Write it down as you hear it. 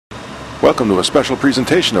Welcome to a special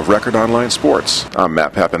presentation of Record Online Sports. I'm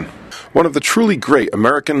Matt Pepin. One of the truly great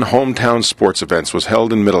American hometown sports events was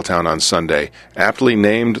held in Middletown on Sunday, aptly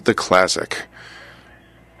named the Classic.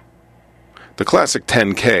 The Classic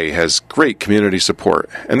 10K has great community support,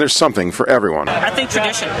 and there's something for everyone. I think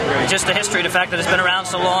tradition, just the history, the fact that it's been around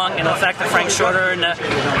so long, and the fact that Frank Shorter and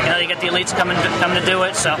you get the elites coming to do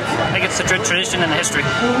it. So I think it's the tradition and the history.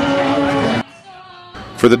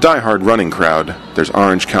 For the die-hard running crowd, there's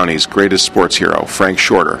Orange County's greatest sports hero, Frank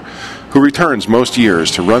Shorter, who returns most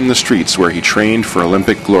years to run the streets where he trained for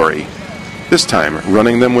Olympic glory, this time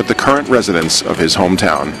running them with the current residents of his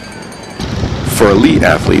hometown. For elite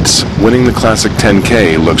athletes, winning the Classic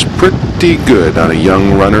 10K looks pretty good on a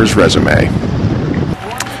young runner's resume.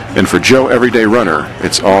 And for Joe Everyday Runner,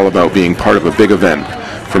 it's all about being part of a big event,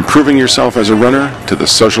 from proving yourself as a runner to the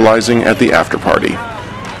socializing at the after-party.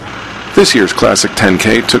 This year's Classic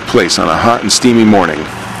 10K took place on a hot and steamy morning,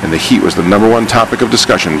 and the heat was the #1 topic of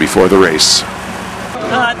discussion before the race.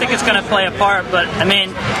 I think it's going to play a part, but I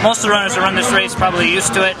mean, most of the runners that run this race are probably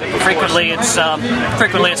used to it. Frequently it's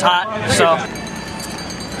hot, so.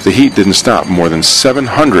 The heat didn't stop more than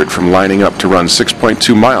 700 from lining up to run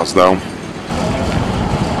 6.2 miles, though.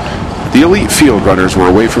 The elite field runners were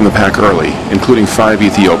away from the pack early, including 5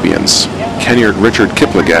 Ethiopians. Kenyard Richard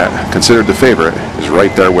Kiplagat, considered the favorite, is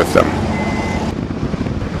right there with them.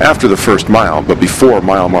 After the first mile, but before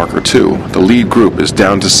mile marker 2, the lead group is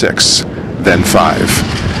down to 6, then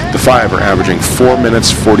 5. The 5 are averaging 4 minutes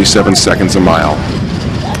 47 seconds a mile.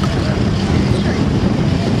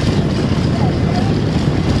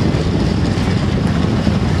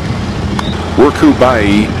 Worku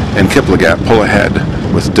Bai and Kiplagat pull ahead,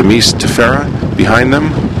 with Demis Tefera behind them.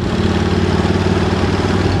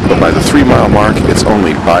 But by the 3-mile mark, it's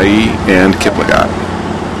only Bai and Kiplagat.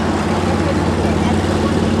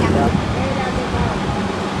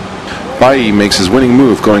 Bai makes his winning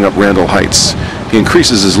move going up Randall Heights. He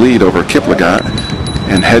increases his lead over Kiplagat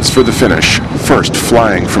and heads for the finish, first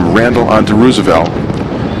flying from Randall onto Roosevelt.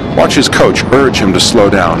 Watch his coach urge him to slow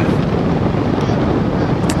down.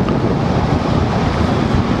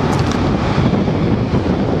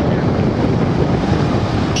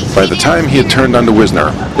 By the time he had turned onto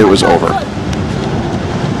Wisner, it was over.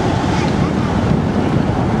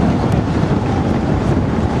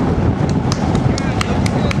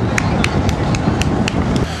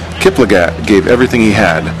 Kiplagat gave everything he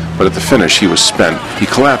had, but at the finish he was spent. He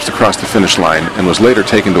collapsed across the finish line and was later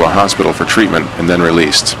taken to a hospital for treatment and then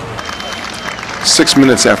released. 6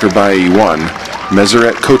 minutes after Bai won,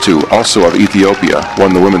 Meseret Kotu, also of Ethiopia,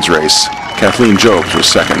 won the women's race. Kathleen Jobs was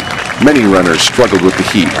second. Many runners struggled with the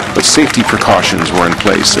heat, but safety precautions were in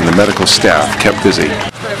place and the medical staff kept busy.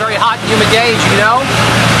 It's been a very hot and humid day, as you know.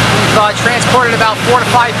 We've transported about 4 to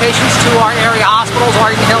 5 patients to our area hospitals,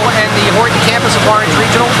 Arden Hill and the Horton campus of Orange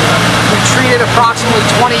Regional. We've treated approximately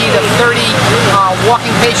 20 to 30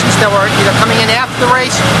 walking patients that were either coming in after the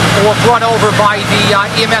race or brought over by the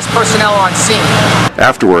EMS personnel on scene.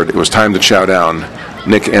 Afterward, it was time to chow down.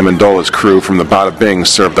 Nick Amendola's crew from the Bada Bing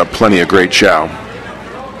served up plenty of great chow.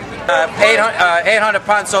 800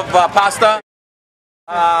 pounds of pasta,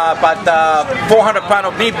 about 400 pounds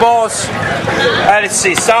of meatballs. Let's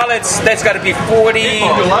see, salads, that's got to be 40,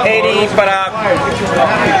 80, but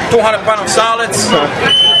 200 pounds of salads.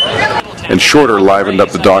 And Shorter livened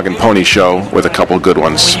up the dog and pony show with a couple good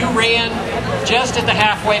ones. When you ran just at the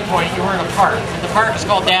halfway point, you were in a park. The park is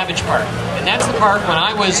called Davidge Park. And that's the park when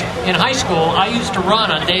I was in high school, I used to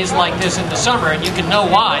run on days like this in the summer, and you can know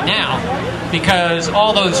why now. Because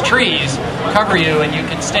all those trees cover you and you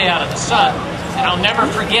can stay out of the sun. And I'll never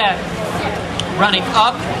forget running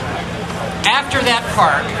up after that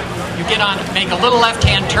park. You make a little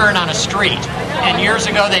left-hand turn on a street. And years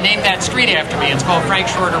ago they named that street after me. It's called Frank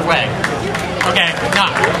Shorter Way. Okay, no,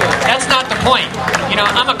 that's not the point. You know,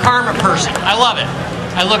 I'm a karma person. I love it.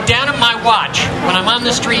 I look down at my watch when I'm on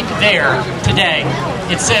the street there today.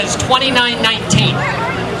 It says 29:19.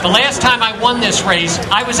 The last time I won this race,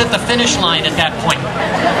 I was at the finish line at that point.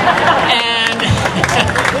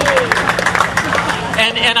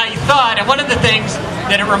 And I thought, and one of the things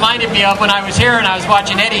that it reminded me of when I was here and I was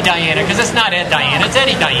watching Eddie Diana, because it's not Ed Diana, it's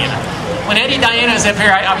Eddie Diana. When Eddie Diana was up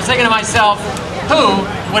here, I was thinking to myself, who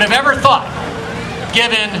would have ever thought,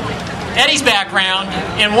 given Eddie's background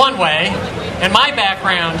in one way and my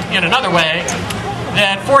background in another way,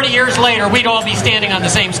 that 40 years later we'd all be standing on the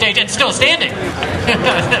same stage and still standing.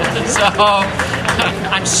 So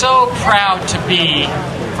I'm so proud to be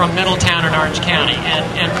from Middletown in Orange County.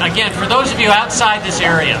 And again, for those of you outside this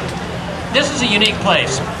area, this is a unique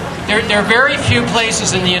place. There are very few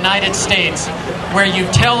places in the United States where you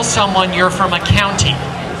tell someone you're from a county.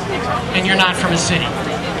 and you're not from a city.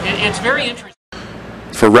 It's very interesting.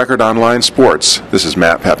 For Record Online Sports, this is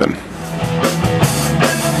Matt Pepin.